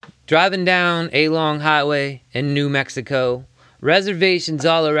Driving down a long highway in New Mexico. Reservations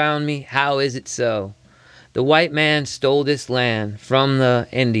all around me, how is it so? The white man stole this land from the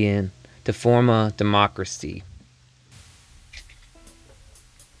Indian to form a democracy.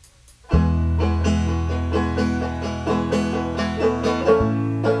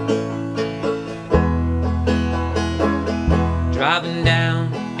 Driving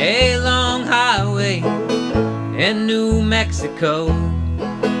down a long highway in New Mexico.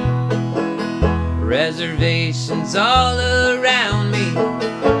 Reservations all around me,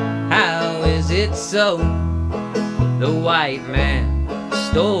 how is it so? The white man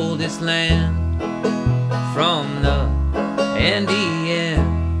stole this land from the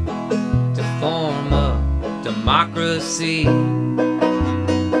Indian to form a democracy.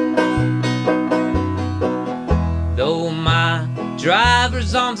 Though my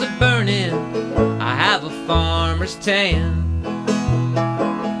driver's arms are burning, I have a farmer's tan.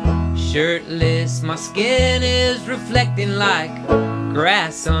 Shirtless, my skin is reflecting like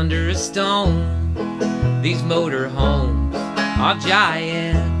grass under a stone. These motor homes are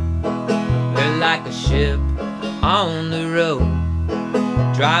giant, they're like a ship on the road.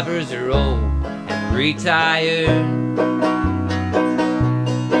 Drivers are old and retired.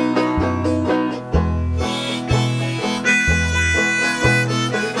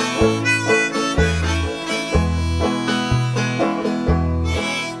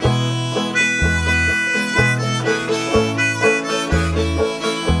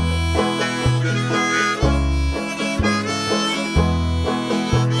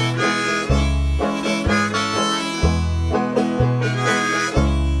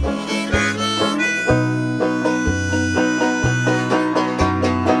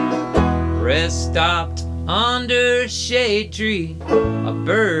 Stopped under a shade tree, a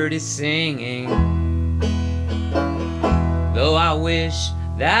bird is singing. Though I wish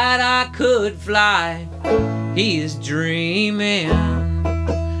that I could fly, he is dreaming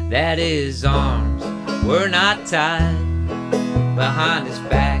that his arms were not tied behind his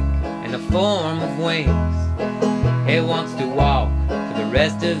back in the form of wings. He wants to walk for the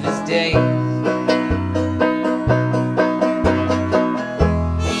rest of his days.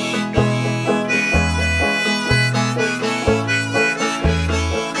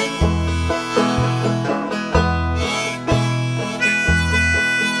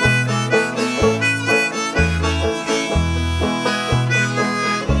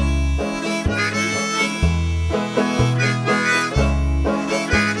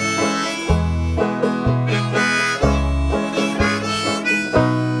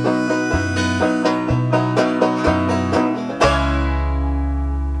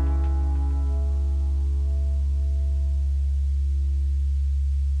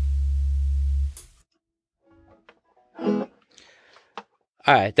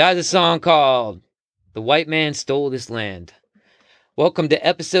 Alright, that was a song called The White Man Stole This Land. Welcome to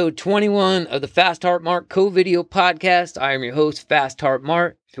episode 21 of the Fast Heart Mart Co-Video Podcast. I am your host, Fast Heart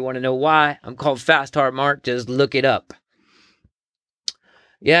Mart. If you want to know why I'm called Fast Heart Mart, just look it up.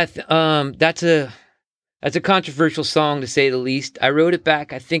 Yeah, that's a controversial song to say the least. I wrote it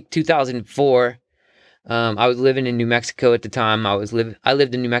back, I think, 2004. I was living in New Mexico at the time. I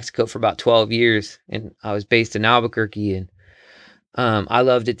lived in New Mexico for about 12 years, and I was based in Albuquerque, and I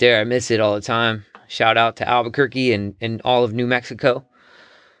loved it there. I miss it all the time. Shout out to Albuquerque and all of New Mexico.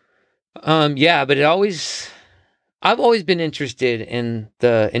 Yeah, but I've always been interested in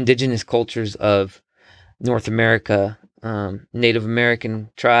the indigenous cultures of North America, Native American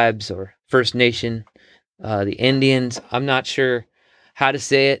tribes or First Nation, the Indians. I'm not sure how to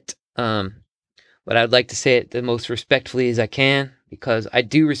say it, but I'd like to say it the most respectfully as I can, because I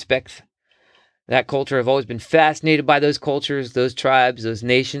do respect that culture. I've always been fascinated by those cultures, those tribes, those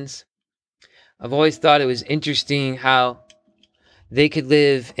nations. I've always thought it was interesting how they could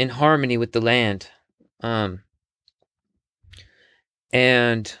live in harmony with the land.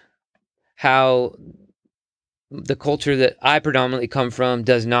 And how the culture that I predominantly come from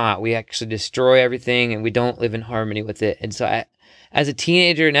does not. We actually destroy everything and we don't live in harmony with it. And so as a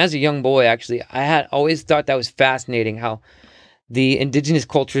teenager and as a young boy, actually, I had always thought that was fascinating, how the indigenous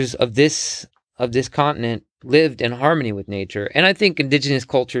cultures of this continent lived in harmony with nature. And I think indigenous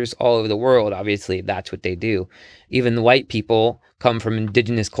cultures all over the world, obviously, that's what they do. Even the white people come from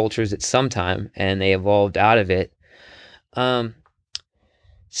indigenous cultures at some time, and they evolved out of it.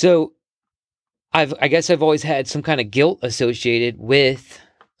 So I guess I've always had some kind of guilt associated with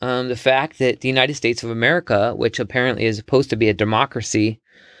the fact that the United States of America, which apparently is supposed to be a democracy,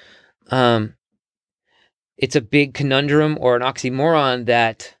 it's a big conundrum or an oxymoron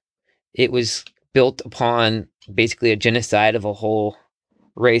that it was built upon basically a genocide of a whole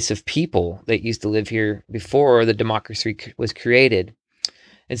race of people that used to live here before the democracy was created.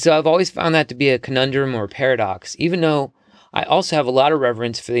 And so I've always found that to be a conundrum or a paradox, even though I also have a lot of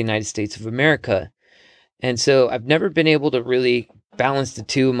reverence for the United States of America. And so I've never been able to really balance the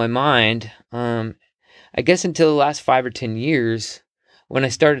two in my mind. I guess until the last 5 or 10 years, when I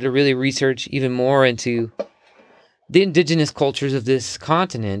started to really research even more into the indigenous cultures of this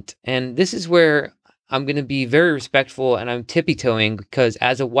continent. And this is where I'm going to be very respectful, and I'm tippy-toeing because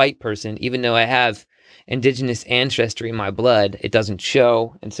as a white person, even though I have indigenous ancestry in my blood, it doesn't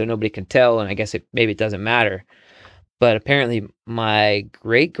show, and so nobody can tell, and I guess maybe it doesn't matter. But apparently my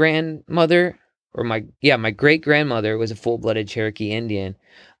great-grandmother, or my great-grandmother was a full-blooded Cherokee Indian.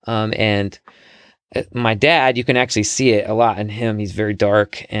 And my dad, you can actually see it a lot in him. He's very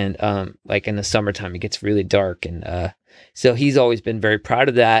dark, and like in the summertime, it gets really dark. And so he's always been very proud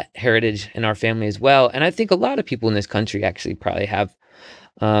of that heritage in our family as well. And I think a lot of people in this country actually probably have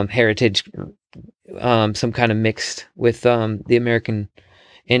heritage, some kind of mixed with the American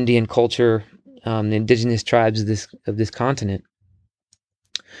Indian culture, the indigenous tribes of this continent.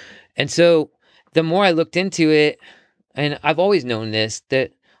 And so the more I looked into it, and I've always known this,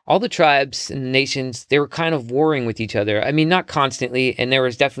 that all the tribes and the nations, they were kind of warring with each other. I mean, not constantly, and there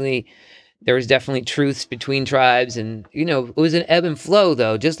was definitely truths between tribes, and it was an ebb and flow,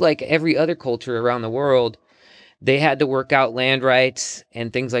 though. Just like every other culture around the world, they had to work out land rights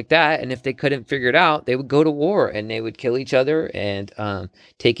and things like that. And if they couldn't figure it out, they would go to war and they would kill each other and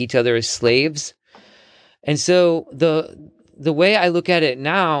take each other as slaves. And so the way I look at it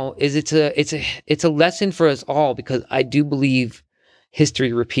now is it's a lesson for us all, because I do believe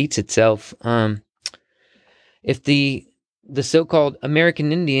history repeats itself. If the so-called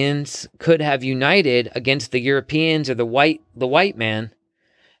American Indians could have united against the Europeans or the white man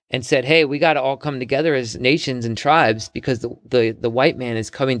and said, "Hey, we got to all come together as nations and tribes because the white man is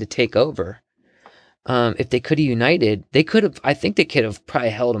coming to take over." If they could have united, I think they could have probably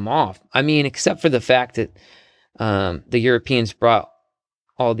held them off. I mean, except for the fact that the Europeans brought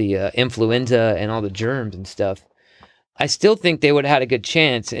all the influenza and all the germs and stuff. I still think they would have had a good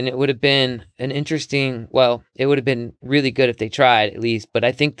chance, and it would have been it would have been really good if they tried, at least. But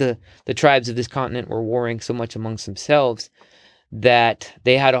I think the tribes of this continent were warring so much amongst themselves that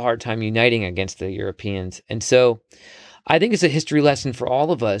they had a hard time uniting against the Europeans. And so I think it's a history lesson for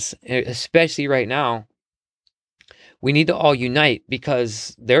all of us, especially right now. We need to all unite,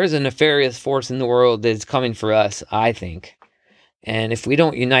 because there is a nefarious force in the world that is coming for us, I think. And if we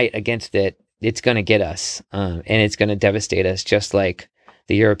don't unite against it, it's going to get us, and it's going to devastate us, just like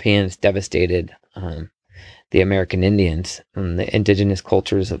the Europeans devastated the American Indians and the indigenous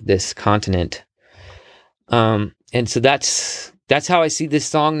cultures of this continent. And so that's how I see this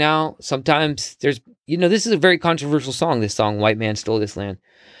song now. Sometimes this is a very controversial song, this song, "White Man Stole This Land."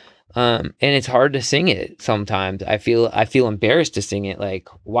 And it's hard to sing it sometimes. I feel embarrassed to sing it. Like,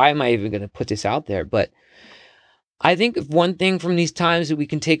 why am I even going to put this out there? But I think if one thing from these times that we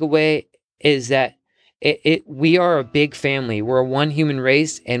can take away is that we are a big family. We're one human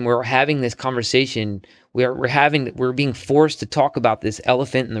race, and we're having this conversation. We're being forced to talk about this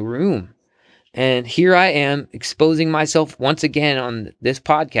elephant in the room. And here I am exposing myself once again on this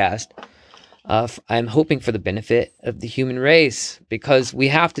podcast. I'm hoping for the benefit of the human race, because we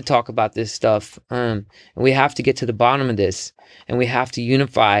have to talk about this stuff, and we have to get to the bottom of this, and we have to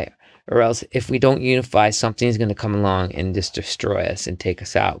unify, or else if we don't unify, something is going to come along and just destroy us and take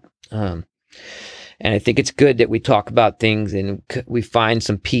us out. And I think it's good that we talk about things and we find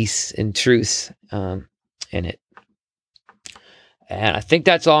some peace and truth in it. And I think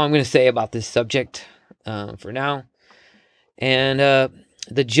that's all I'm going to say about this subject for now. And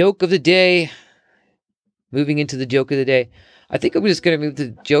the joke of the day, moving into the joke of the day, I think I'm just going to move to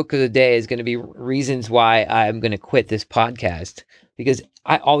the joke of the day is going to be reasons why I'm going to quit this podcast, because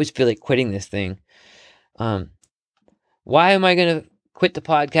I always feel like quitting this thing. Why am I going to quit the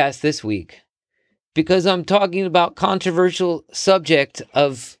podcast this week? Because I'm talking about controversial subject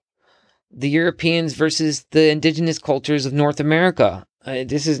of the Europeans versus the indigenous cultures of North America.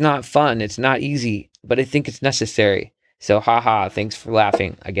 This is not fun. It's not easy, but I think it's necessary. So, haha, thanks for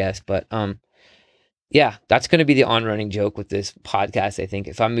laughing, I guess. But, yeah, that's going to be the on-running joke with this podcast, I think.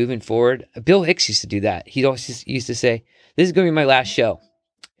 If I'm moving forward, Bill Hicks used to do that. He always used to say, "This is going to be my last show."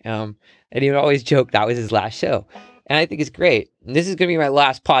 And he would always joke that was his last show. And I think it's great. And this is going to be my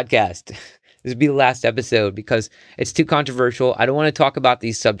last podcast. This will be the last episode, because it's too controversial. I don't want to talk about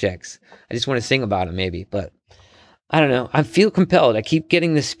these subjects. I just want to sing about them, maybe. But I don't know. I feel compelled. I keep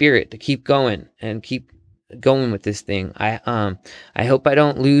getting the spirit to keep going and keep going with this thing. I hope I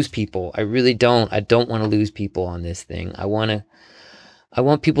don't lose people. I really don't. I don't want to lose people on this thing. I want I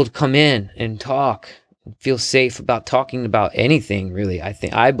want people to come in and talk, and feel safe about talking about anything, really.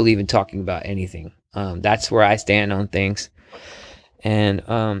 I believe in talking about anything. That's where I stand on things. And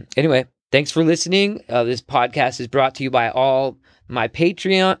anyway, thanks for listening. This podcast is brought to you by all my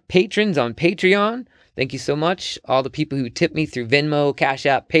Patreon patrons on Patreon. Thank you so much. All the people who tip me through Venmo, Cash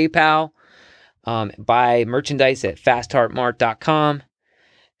App, PayPal, buy merchandise at fastheartmart.com.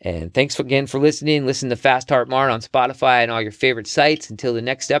 And thanks again for listening. Listen to Fast Heart Mart on Spotify and all your favorite sites. Until the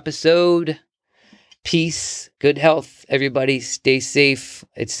next episode, peace, good health, everybody. Stay safe.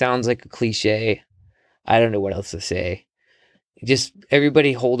 It sounds like a cliche. I don't know what else to say. Just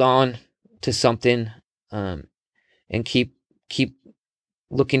everybody hold on to something, and keep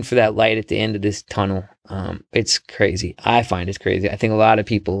looking for that light at the end of this tunnel. It's crazy. I find it's crazy. I think a lot of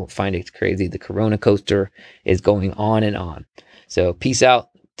people find it crazy. The Corona coaster is going on and on. So peace out.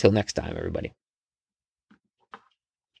 Till next time, everybody.